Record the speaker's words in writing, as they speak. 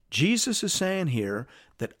Jesus is saying here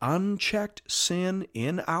that unchecked sin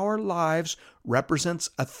in our lives represents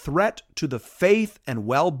a threat to the faith and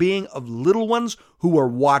well-being of little ones who are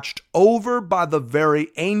watched over by the very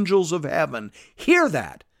angels of heaven. Hear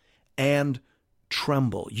that and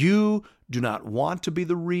tremble. You do not want to be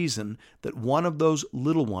the reason that one of those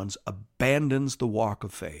little ones abandons the walk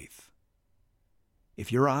of faith.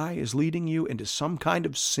 If your eye is leading you into some kind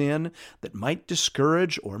of sin that might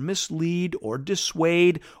discourage or mislead or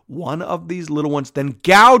dissuade one of these little ones, then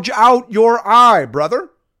gouge out your eye, brother.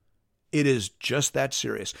 It is just that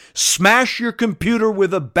serious. Smash your computer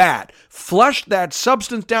with a bat. Flush that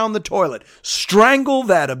substance down the toilet. Strangle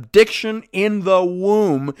that addiction in the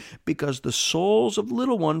womb, because the souls of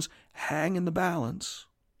little ones hang in the balance.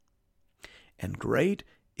 And great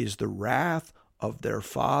is the wrath of their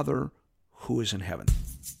Father who is in heaven.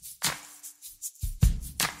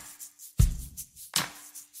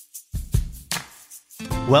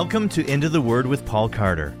 Welcome to Into the Word with Paul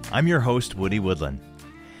Carter. I'm your host, Woody Woodland.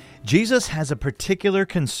 Jesus has a particular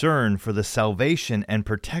concern for the salvation and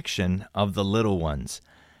protection of the little ones.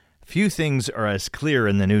 Few things are as clear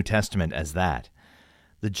in the New Testament as that.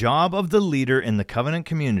 The job of the leader in the covenant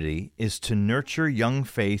community is to nurture young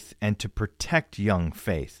faith and to protect young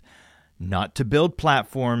faith. Not to build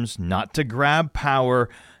platforms, not to grab power,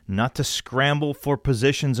 not to scramble for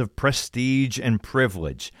positions of prestige and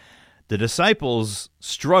privilege. The disciples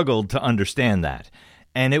struggled to understand that,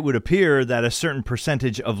 and it would appear that a certain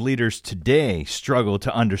percentage of leaders today struggle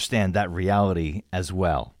to understand that reality as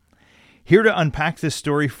well. Here to unpack this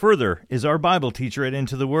story further is our Bible teacher at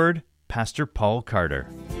Into the Word, Pastor Paul Carter.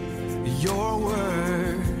 Your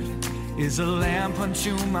word is a lamp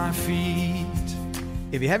unto my feet.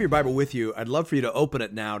 If you have your Bible with you, I'd love for you to open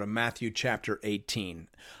it now to Matthew chapter 18.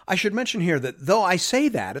 I should mention here that though I say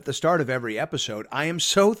that at the start of every episode, I am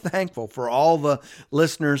so thankful for all the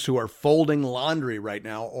listeners who are folding laundry right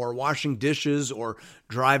now or washing dishes or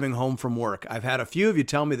driving home from work. I've had a few of you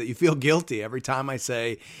tell me that you feel guilty every time I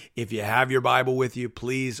say, if you have your Bible with you,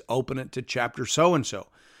 please open it to chapter so-and-so.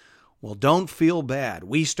 Well, don't feel bad.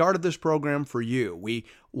 We started this program for you. We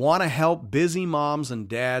want to help busy moms and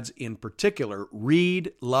dads in particular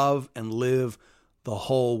read, love, and live the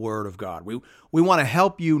whole Word of God. We want to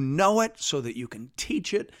help you know it so that you can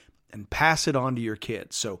teach it and pass it on to your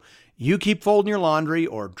kids. So you keep folding your laundry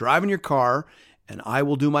or driving your car, and I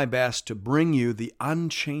will do my best to bring you the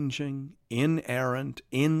unchanging, inerrant,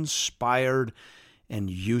 inspired, and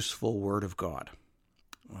useful Word of God.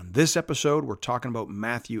 On this episode, we're talking about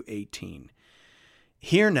Matthew 18.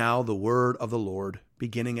 Hear now the word of the Lord,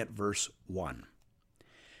 beginning at verse 1.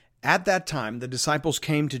 At that time, the disciples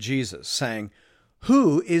came to Jesus, saying,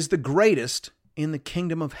 "Who is the greatest in the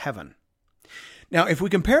kingdom of heaven?" Now, if we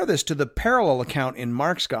compare this to the parallel account in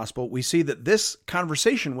Mark's gospel, we see that this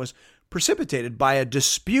conversation was precipitated by a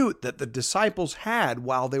dispute that the disciples had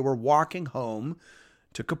while they were walking home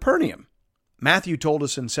to Capernaum. Matthew told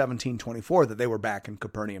us in 17:24 that they were back in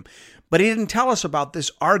Capernaum, but he didn't tell us about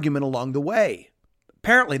this argument along the way.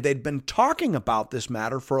 Apparently, they'd been talking about this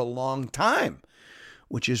matter for a long time,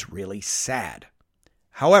 which is really sad.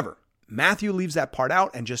 However, Matthew leaves that part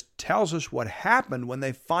out and just tells us what happened when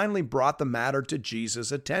they finally brought the matter to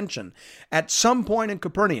Jesus' attention. At some point in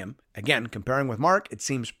Capernaum, again, comparing with Mark, it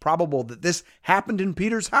seems probable that this happened in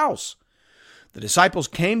Peter's house. The disciples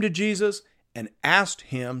came to Jesus and asked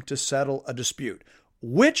him to settle a dispute.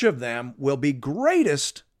 Which of them will be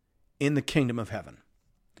greatest in the kingdom of heaven?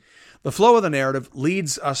 The flow of the narrative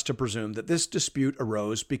leads us to presume that this dispute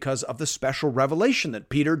arose because of the special revelation that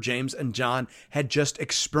Peter, James, and John had just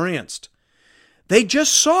experienced. They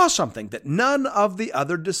just saw something that none of the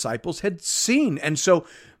other disciples had seen, and so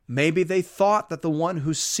maybe they thought that the one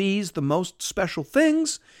who sees the most special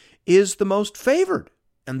things is the most favored,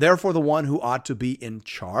 and therefore the one who ought to be in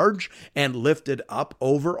charge and lifted up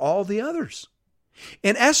over all the others.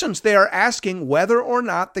 In essence, they are asking whether or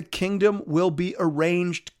not the kingdom will be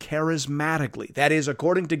arranged charismatically, that is,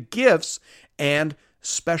 according to gifts and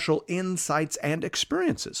special insights and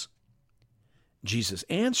experiences. Jesus'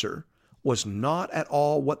 answer was not at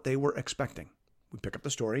all what they were expecting. We pick up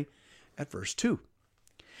the story at verse 2.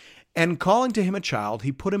 And calling to him a child,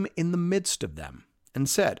 he put him in the midst of them and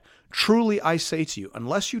said, "Truly I say to you,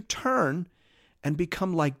 unless you turn and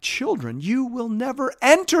become like children, you will never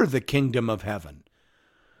enter the kingdom of heaven.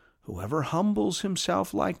 Whoever humbles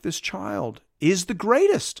himself like this child is the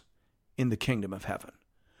greatest in the kingdom of heaven.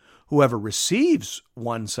 Whoever receives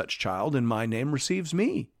one such child in my name receives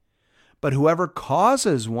me. But whoever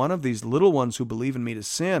causes one of these little ones who believe in me to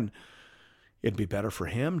sin, it'd be better for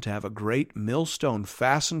him to have a great millstone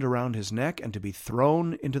fastened around his neck and to be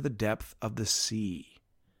thrown into the depth of the sea.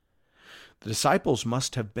 The disciples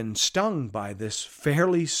must have been stung by this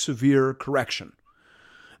fairly severe correction.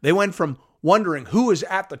 They went from wondering who is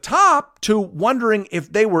at the top to wondering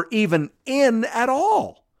if they were even in at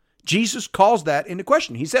all. Jesus calls that into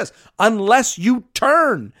question. He says, unless you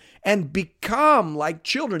turn and become like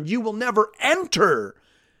children, you will never enter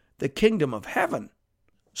the kingdom of heaven.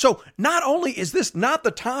 So not only is this not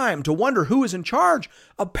the time to wonder who is in charge,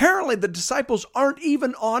 apparently the disciples aren't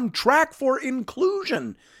even on track for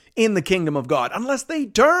inclusion in the kingdom of God. Unless they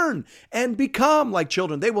turn and become like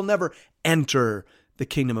children, they will never enter the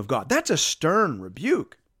kingdom of God. That's a stern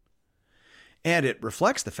rebuke. And it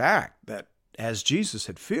reflects the fact that, as Jesus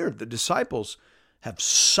had feared, the disciples have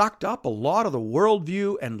sucked up a lot of the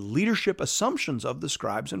worldview and leadership assumptions of the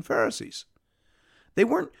scribes and Pharisees. They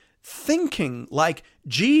weren't thinking like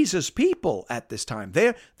Jesus people at this time.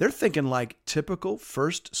 They're thinking like typical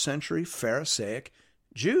first century Pharisaic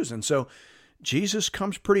Jews. And so Jesus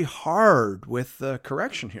comes pretty hard with the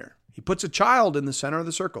correction here. He puts a child in the center of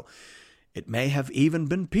the circle. It may have even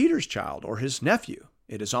been Peter's child or his nephew.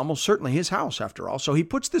 It is almost certainly his house, after all. So he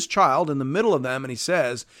puts this child in the middle of them and he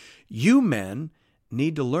says, you men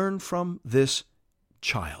need to learn from this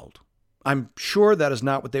child. I'm sure that is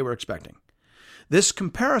not what they were expecting. This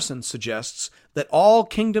comparison suggests that all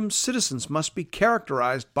kingdom citizens must be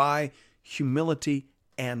characterized by humility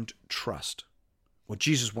and trust. What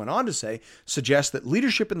Jesus went on to say suggests that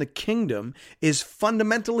leadership in the kingdom is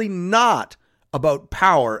fundamentally not about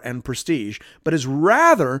power and prestige, but is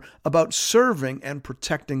rather about serving and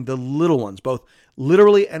protecting the little ones, both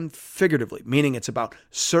literally and figuratively, meaning it's about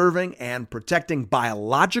serving and protecting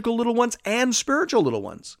biological little ones and spiritual little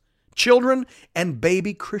ones, children and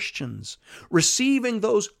baby Christians. Receiving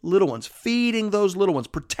those little ones, feeding those little ones,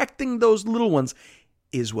 protecting those little ones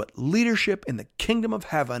is what leadership in the kingdom of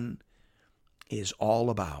heaven is all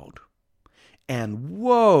about. And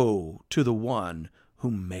woe to the one who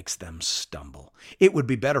makes them stumble. It would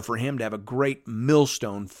be better for him to have a great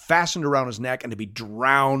millstone fastened around his neck and to be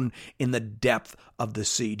drowned in the depth of the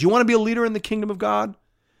sea. Do you want to be a leader in the kingdom of God?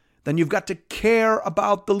 Then you've got to care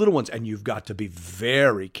about the little ones, and you've got to be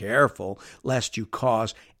very careful lest you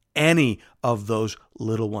cause any of those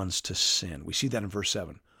little ones to sin. We see that in verse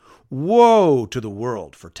 7. Woe to the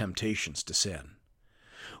world for temptations to sin.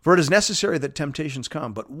 For it is necessary that temptations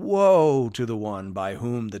come, but woe to the one by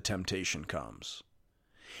whom the temptation comes.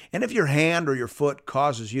 And if your hand or your foot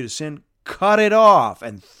causes you to sin, cut it off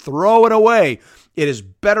and throw it away. It is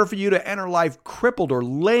better for you to enter life crippled or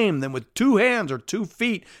lame than with 2 hands or 2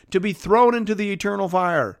 feet to be thrown into the eternal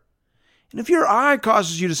fire. And if your eye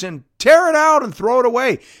causes you to sin, tear it out and throw it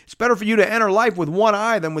away. It's better for you to enter life with 1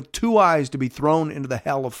 eye than with 2 eyes to be thrown into the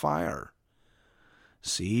hell of fire.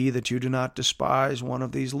 See that you do not despise one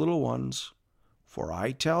of these little ones, for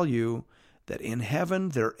I tell you that in heaven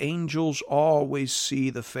their angels always see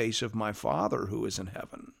the face of my Father who is in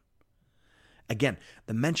heaven. Again,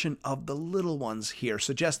 the mention of the little ones here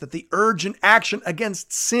suggests that the urgent action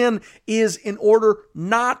against sin is in order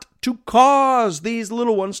not to cause these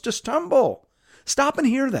little ones to stumble. Stop and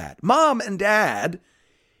hear that. Mom and Dad,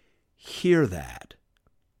 hear that.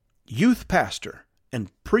 Youth pastor and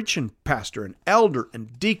preaching pastor and elder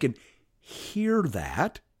and deacon, hear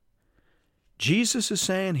that. Jesus is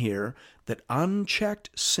saying here that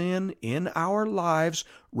unchecked sin in our lives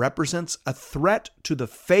represents a threat to the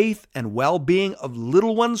faith and well-being of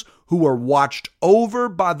little ones who are watched over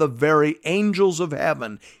by the very angels of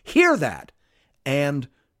heaven. Hear that and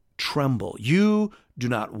tremble. You do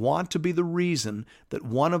not want to be the reason that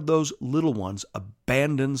one of those little ones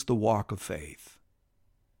abandons the walk of faith.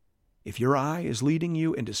 If your eye is leading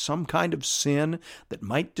you into some kind of sin that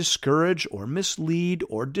might discourage or mislead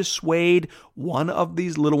or dissuade one of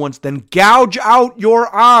these little ones, then gouge out your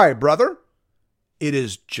eye, brother. It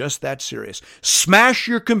is just that serious. Smash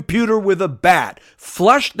your computer with a bat.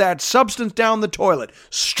 Flush that substance down the toilet.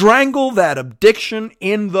 Strangle that addiction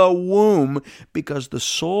in the womb, because the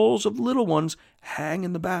souls of little ones hang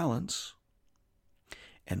in the balance.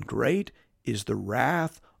 And great is the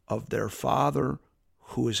wrath of their Father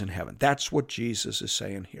who is in heaven. That's what Jesus is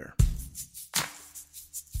saying here.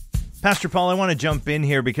 Pastor Paul, I want to jump in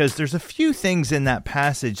here because there's a few things in that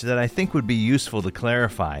passage that I think would be useful to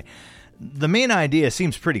clarify. The main idea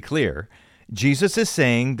seems pretty clear. Jesus is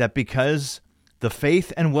saying that because the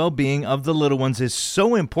faith and well-being of the little ones is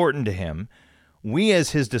so important to him, we as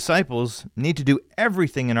his disciples need to do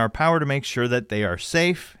everything in our power to make sure that they are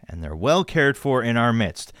safe and they're well cared for in our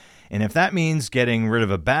midst. And if that means getting rid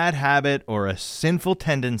of a bad habit or a sinful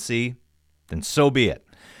tendency, then so be it.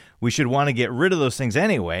 We should want to get rid of those things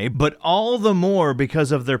anyway, but all the more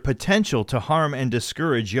because of their potential to harm and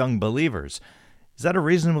discourage young believers. Is that a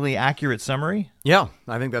reasonably accurate summary? Yeah,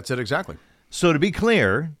 I think that's it exactly. So to be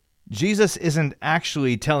clear, Jesus isn't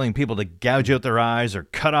actually telling people to gouge out their eyes or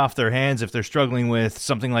cut off their hands if they're struggling with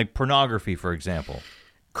something like pornography, for example.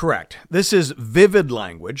 Correct. This is vivid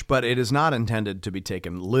language, but it is not intended to be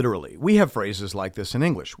taken literally. We have phrases like this in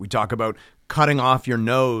English. We talk about cutting off your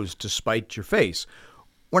nose to spite your face.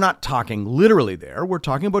 We're not talking literally there. We're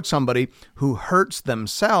talking about somebody who hurts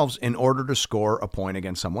themselves in order to score a point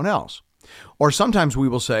against someone else. Or sometimes we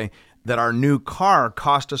will say that our new car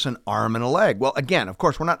cost us an arm and a leg. Well, again, of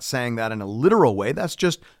course, we're not saying that in a literal way. That's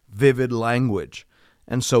just vivid language.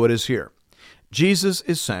 And so it is here. Jesus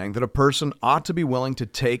is saying that a person ought to be willing to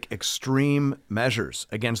take extreme measures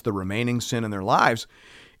against the remaining sin in their lives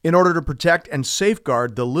in order to protect and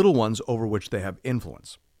safeguard the little ones over which they have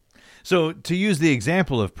influence. So, to use the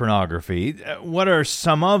example of pornography, what are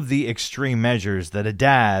some of the extreme measures that a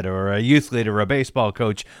dad or a youth leader or a baseball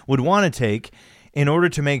coach would want to take in order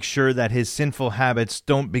to make sure that his sinful habits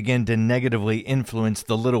don't begin to negatively influence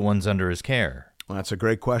the little ones under his care? Well, that's a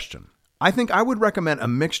great question. I think I would recommend a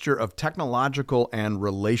mixture of technological and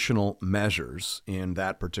relational measures in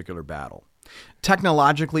that particular battle.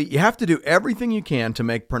 Technologically, you have to do everything you can to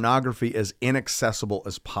make pornography as inaccessible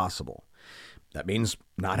as possible. That means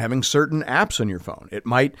not having certain apps on your phone. It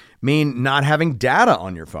might mean not having data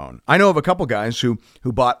on your phone. I know of a couple guys who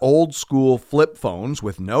bought old school flip phones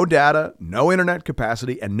with no data, no internet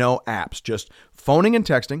capacity, and no apps, just phoning and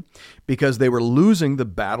texting because they were losing the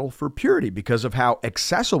battle for purity because of how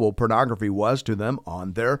accessible pornography was to them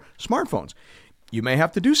on their smartphones. You may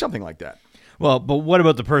have to do something like that. Well, but what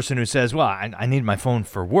about the person who says, well, I need my phone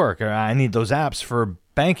for work, or I need those apps for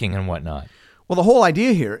banking and whatnot? Well, the whole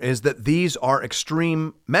idea here is that these are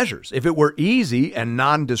extreme measures. If it were easy and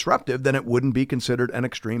non-disruptive, then it wouldn't be considered an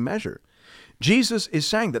extreme measure. Jesus is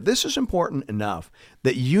saying that this is important enough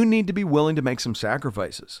that you need to be willing to make some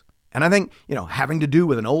sacrifices. And I think, having to do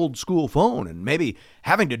with an old school phone and maybe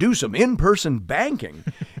having to do some in-person banking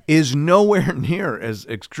is nowhere near as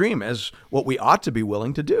extreme as what we ought to be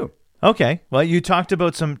willing to do. Okay, well, you talked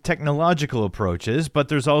about some technological approaches, but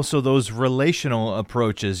there's also those relational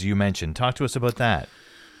approaches you mentioned. Talk to us about that.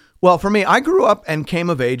 Well, for me, I grew up and came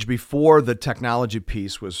of age before the technology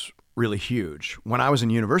piece was really huge. When I was in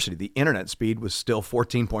university, the internet speed was still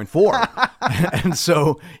 14.4. And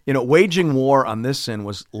so, waging war on this sin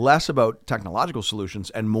was less about technological solutions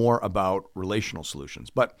and more about relational solutions.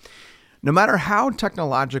 But no matter how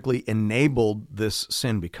technologically enabled this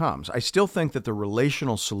sin becomes, I still think that the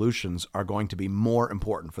relational solutions are going to be more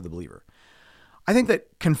important for the believer. I think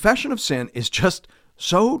that confession of sin is just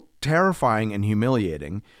so terrifying and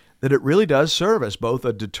humiliating that it really does serve as both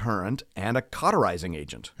a deterrent and a cauterizing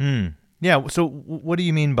agent. Yeah, so what do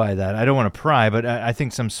you mean by that? I don't want to pry, but I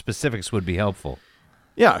think some specifics would be helpful.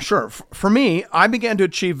 Yeah, sure. For me, I began to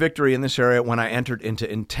achieve victory in this area when I entered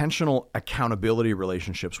into intentional accountability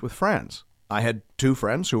relationships with friends. I had 2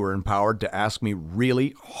 friends who were empowered to ask me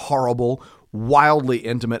really horrible, wildly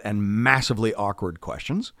intimate, and massively awkward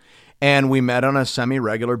questions. And we met on a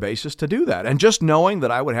semi-regular basis to do that. And just knowing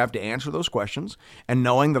that I would have to answer those questions and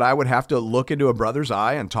knowing that I would have to look into a brother's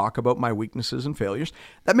eye and talk about my weaknesses and failures,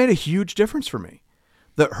 that made a huge difference for me.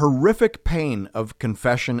 The horrific pain of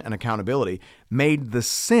confession and accountability made the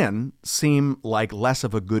sin seem like less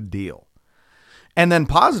of a good deal. And then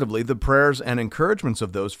positively, the prayers and encouragements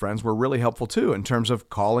of those friends were really helpful too in terms of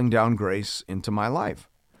calling down grace into my life.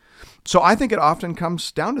 So I think it often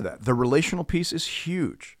comes down to that. The relational piece is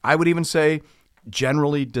huge. I would even say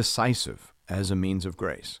generally decisive as a means of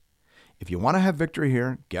grace. If you want to have victory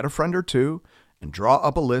here, get a friend or 2 and draw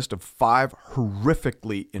up a list of 5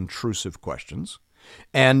 horrifically intrusive questions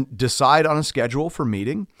and decide on a schedule for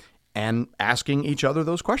meeting and asking each other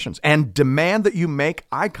those questions and demand that you make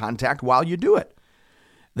eye contact while you do it.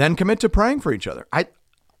 Then commit to praying for each other.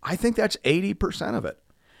 I think that's 80% of it.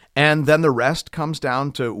 And then the rest comes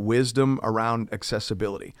down to wisdom around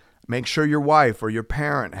accessibility. Make sure your wife or your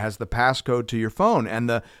parent has the passcode to your phone and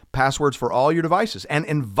the passwords for all your devices, and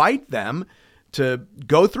invite them to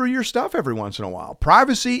go through your stuff every once in a while.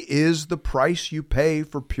 Privacy is the price you pay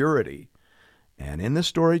for purity. And in this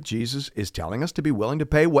story, Jesus is telling us to be willing to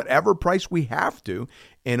pay whatever price we have to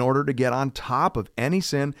in order to get on top of any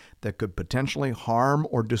sin that could potentially harm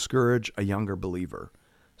or discourage a younger believer.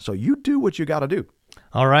 So you do what you got to do.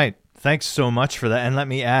 All right. Thanks so much for that. And let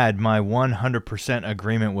me add my 100%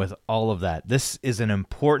 agreement with all of that. This is an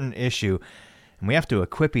important issue, and we have to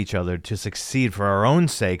equip each other to succeed for our own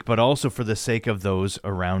sake, but also for the sake of those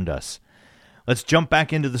around us. Let's jump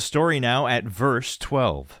back into the story now at verse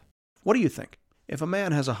 12. What do you think? If a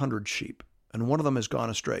man has 100 sheep and one of them has gone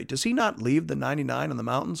astray, does he not leave the 99 in the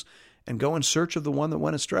mountains and go in search of the one that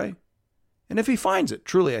went astray? And if he finds it,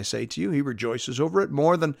 truly I say to you, he rejoices over it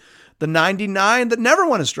more than the 99 that never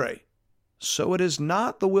went astray. So it is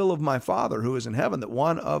not the will of my Father who is in heaven that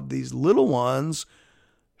one of these little ones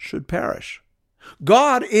should perish.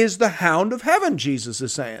 God is the hound of heaven, Jesus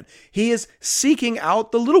is saying. He is seeking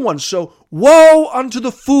out the little ones. So woe unto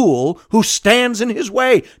the fool who stands in his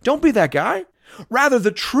way. Don't be that guy. Rather,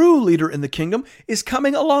 the true leader in the kingdom is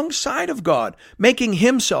coming alongside of God, making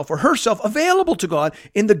himself or herself available to God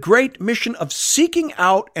in the great mission of seeking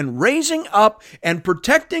out and raising up and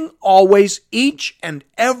protecting always each and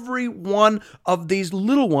every one of these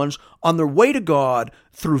little ones on their way to God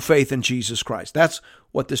through faith in Jesus Christ. That's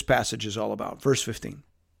what this passage is all about. Verse 15.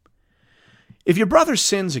 If your brother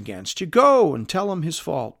sins against you, go and tell him his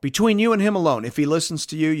fault, between you and him alone. If he listens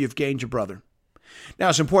to you, you've gained your brother. Now,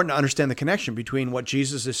 it's important to understand the connection between what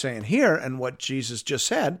Jesus is saying here and what Jesus just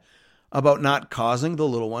said about not causing the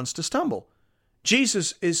little ones to stumble.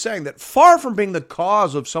 Jesus is saying that far from being the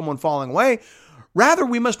cause of someone falling away, rather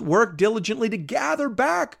we must work diligently to gather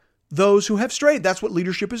back those who have strayed. That's what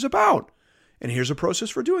leadership is about. And here's a process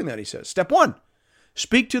for doing that, he says. Step 1,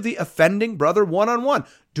 speak to the offending brother one-on-one.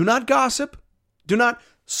 Do not gossip. Do not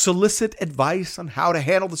solicit advice on how to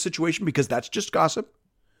handle the situation, because that's just gossip.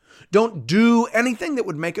 Don't do anything that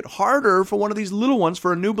would make it harder for one of these little ones,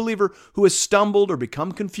 for a new believer who has stumbled or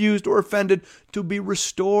become confused or offended, to be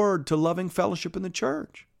restored to loving fellowship in the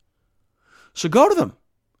church. So go to them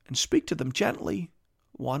and speak to them gently,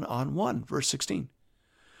 one-on-one. Verse 16.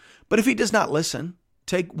 But if he does not listen,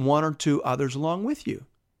 take 1 or 2 others along with you,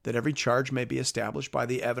 that every charge may be established by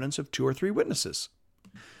the evidence of 2 or 3 witnesses.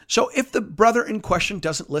 So if the brother in question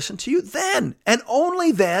doesn't listen to you, then, and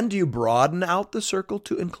only then, do you broaden out the circle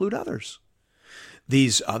to include others.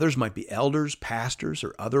 These others might be elders, pastors,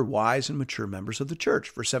 or other wise and mature members of the church.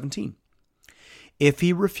 Verse 17. If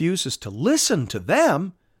he refuses to listen to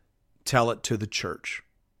them, tell it to the church.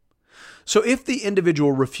 So if the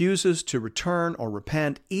individual refuses to return or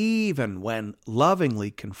repent, even when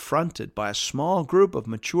lovingly confronted by a small group of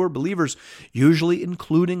mature believers, usually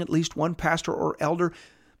including at least one pastor or elder,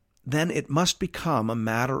 then it must become a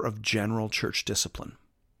matter of general church discipline.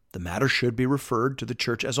 The matter should be referred to the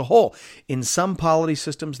church as a whole. In some polity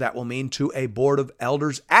systems, that will mean to a board of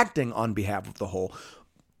elders acting on behalf of the whole.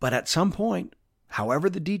 But at some point, however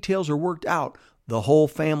the details are worked out, the whole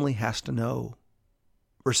family has to know.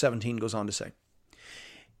 Verse 17 goes on to say,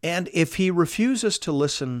 and if he refuses to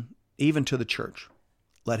listen even to the church,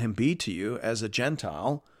 let him be to you as a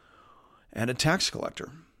Gentile and a tax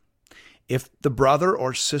collector. If the brother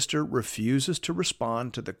or sister refuses to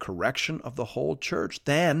respond to the correction of the whole church,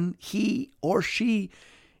 then he or she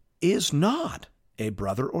is not a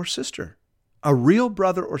brother or sister. A real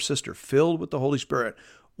brother or sister filled with the Holy Spirit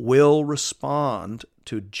will respond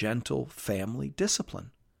to gentle family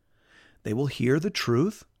discipline. They will hear the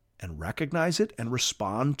truth and recognize it and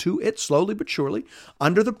respond to it slowly but surely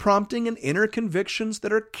under the prompting and inner convictions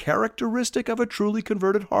that are characteristic of a truly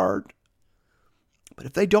converted heart. But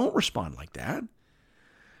if they don't respond like that,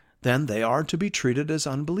 then they are to be treated as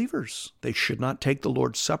unbelievers. They should not take the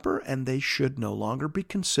Lord's Supper, and they should no longer be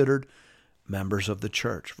considered members of the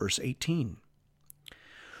church. Verse 18.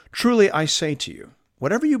 Truly I say to you,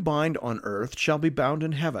 whatever you bind on earth shall be bound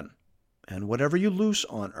in heaven, and whatever you loose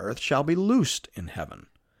on earth shall be loosed in heaven.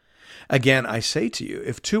 Again, I say to you,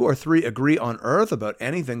 if 2 or 3 agree on earth about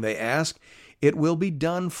anything they ask, it will be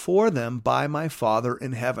done for them by my Father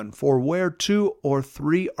in heaven. For where 2 or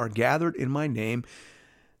 3 are gathered in my name,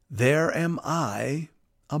 there am I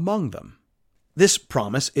among them. This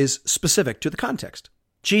promise is specific to the context.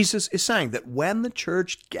 Jesus is saying that when the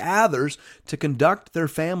church gathers to conduct their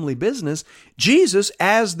family business, Jesus,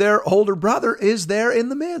 as their older brother, is there in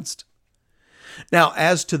the midst. Now,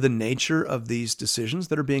 as to the nature of these decisions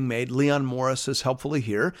that are being made, Leon Morris says helpfully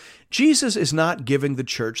here, Jesus is not giving the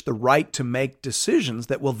church the right to make decisions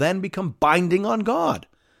that will then become binding on God.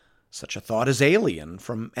 Such a thought is alien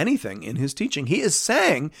from anything in his teaching. He is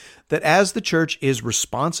saying that as the church is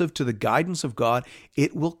responsive to the guidance of God,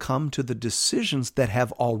 it will come to the decisions that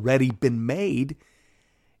have already been made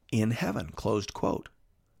in heaven. Closed quote.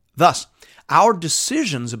 Thus, our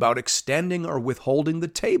decisions about extending or withholding the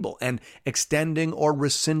table and extending or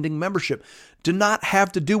rescinding membership do not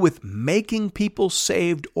have to do with making people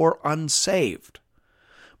saved or unsaved,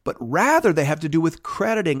 but rather they have to do with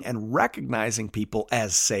crediting and recognizing people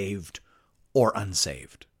as saved or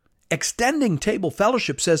unsaved. Extending table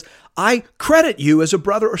fellowship says, I credit you as a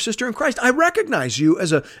brother or sister in Christ. I recognize you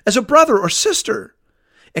as a brother or sister.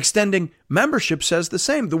 Extending membership says the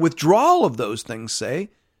same. The withdrawal of those things say,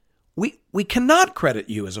 We cannot credit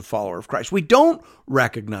you as a follower of Christ. We don't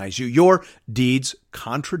recognize you. Your deeds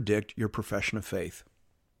contradict your profession of faith.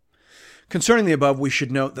 Concerning the above, we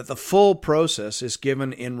should note that the full process is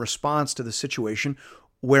given in response to the situation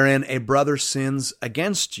wherein a brother sins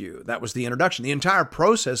against you. That was the introduction. The entire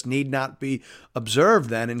process need not be observed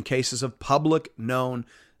then in cases of public known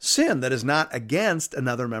sin that is not against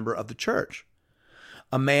another member of the church.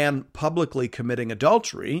 A man publicly committing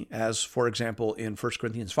adultery, as for example in 1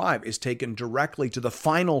 Corinthians 5, is taken directly to the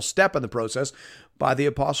final step in the process by the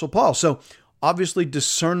Apostle Paul. So obviously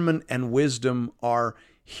discernment and wisdom are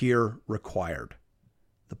here required.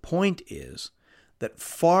 The point is that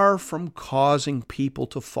far from causing people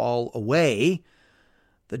to fall away,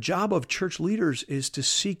 the job of church leaders is to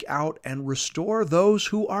seek out and restore those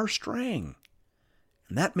who are straying.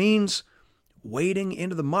 And that means wading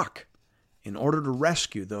into the muck in order to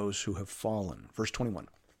rescue those who have fallen. Verse 21.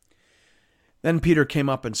 Then Peter came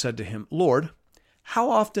up and said to him, Lord, how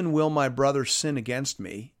often will my brother sin against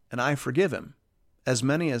me, and I forgive him? As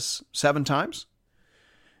many as 7 times?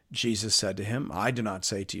 Jesus said to him, I do not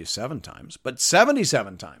say to you 7 times, but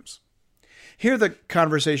 77 times. Here the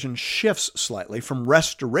conversation shifts slightly from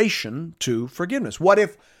restoration to forgiveness. What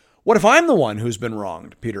if I'm the one who's been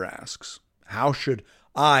wronged? Peter asks. How should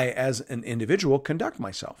I, as an individual, conduct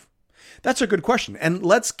myself? That's a good question, and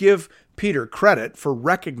let's give Peter credit for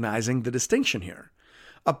recognizing the distinction here.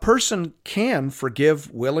 A person can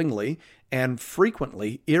forgive willingly and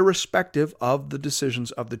frequently, irrespective of the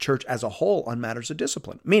decisions of the church as a whole on matters of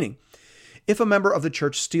discipline. Meaning, if a member of the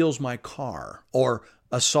church steals my car or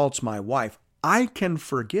assaults my wife, I can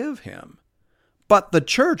forgive him. But the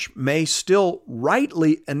church may still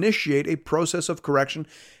rightly initiate a process of correction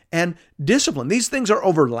and discipline. These things are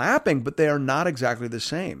overlapping, but they are not exactly the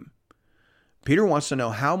same. Peter wants to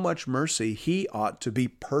know how much mercy he ought to be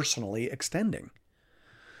personally extending.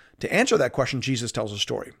 To answer that question, Jesus tells a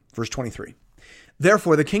story. Verse 23.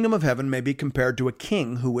 Therefore, the kingdom of heaven may be compared to a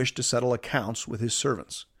king who wished to settle accounts with his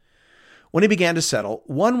servants. When he began to settle,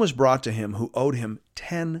 one was brought to him who owed him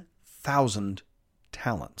 10,000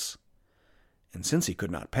 talents. And since he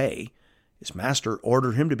could not pay, his master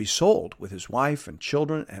ordered him to be sold with his wife and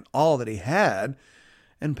children and all that he had,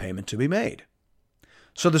 and payment to be made.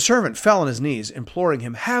 So the servant fell on his knees, imploring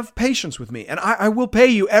him, have patience with me, and I will pay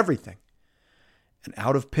you everything. And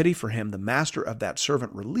out of pity for him, the master of that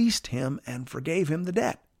servant released him and forgave him the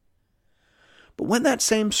debt. But when that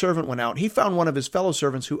same servant went out, he found one of his fellow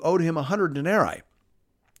servants who owed him 100 denarii.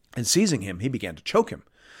 And seizing him, he began to choke him,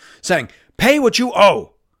 saying, pay what you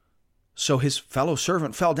owe. So his fellow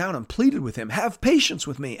servant fell down and pleaded with him, have patience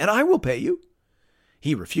with me, and I will pay you.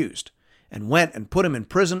 He refused, and went and put him in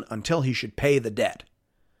prison until he should pay the debt.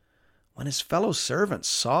 When his fellow servants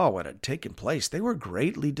saw what had taken place, they were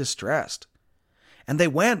greatly distressed. And they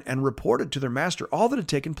went and reported to their master all that had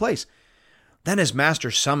taken place. Then his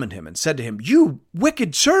master summoned him and said to him, you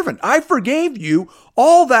wicked servant, I forgave you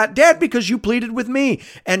all that debt because you pleaded with me.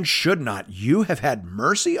 And should not you have had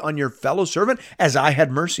mercy on your fellow servant as I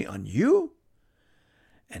had mercy on you?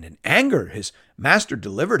 And in anger his master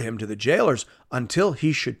delivered him to the jailers until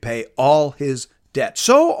he should pay all his debt.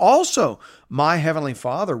 So also my heavenly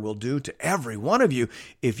Father will do to every one of you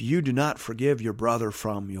if you do not forgive your brother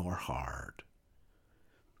from your heart.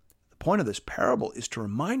 The point of this parable is to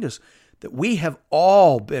remind us that we have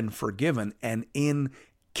all been forgiven an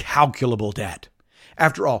incalculable debt.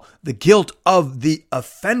 After all, the guilt of the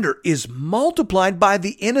offender is multiplied by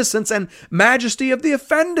the innocence and majesty of the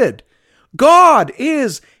offended. God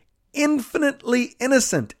is infinitely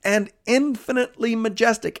innocent and infinitely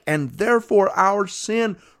majestic, and therefore our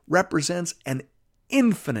sin represents an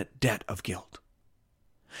infinite debt of guilt.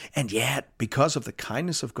 And yet, because of the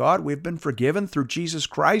kindness of God, we've been forgiven through Jesus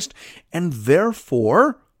Christ, and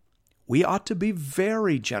therefore we ought to be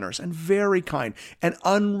very generous and very kind and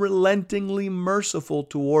unrelentingly merciful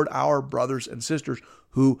toward our brothers and sisters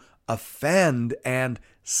who offend and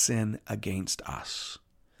sin against us.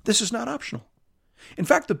 This is not optional. In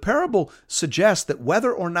fact, the parable suggests that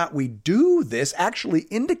whether or not we do this actually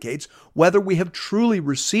indicates whether we have truly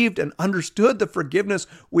received and understood the forgiveness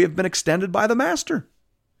we have been extended by the Master.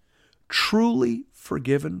 Truly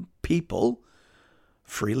forgiven people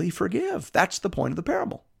freely forgive. That's the point of the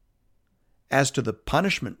parable. As to the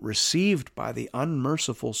punishment received by the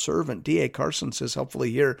unmerciful servant, D.A. Carson says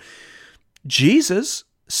helpfully here, Jesus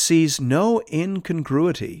sees no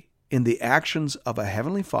incongruity in the actions of a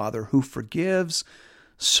heavenly Father who forgives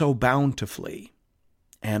so bountifully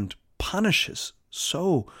and punishes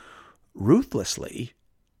so ruthlessly,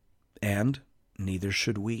 and neither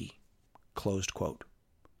should we. Closed quote.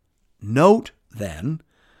 Note, then,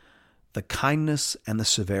 the kindness and the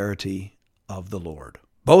severity of the Lord.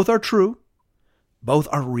 Both are true. Both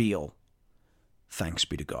are real. Thanks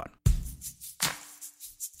be to God.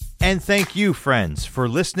 And thank you, friends, for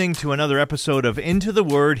listening to another episode of Into the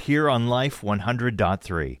Word here on Life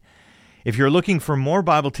 100.3. If you're looking for more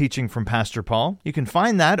Bible teaching from Pastor Paul, you can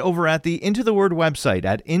find that over at the Into the Word website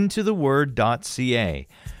at intotheword.ca.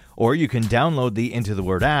 Or you can download the Into the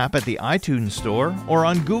Word app at the iTunes Store or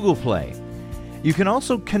on Google Play. You can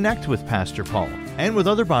also connect with Pastor Paul and with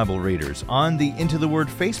other Bible readers on the Into the Word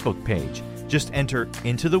Facebook page. Just enter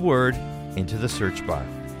Into the Word into the search bar.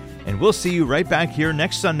 And we'll see you right back here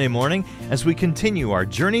next Sunday morning as we continue our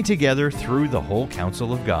journey together through the whole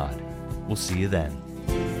counsel of God. We'll see you then.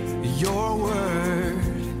 Your word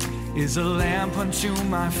is a lamp unto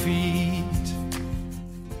my feet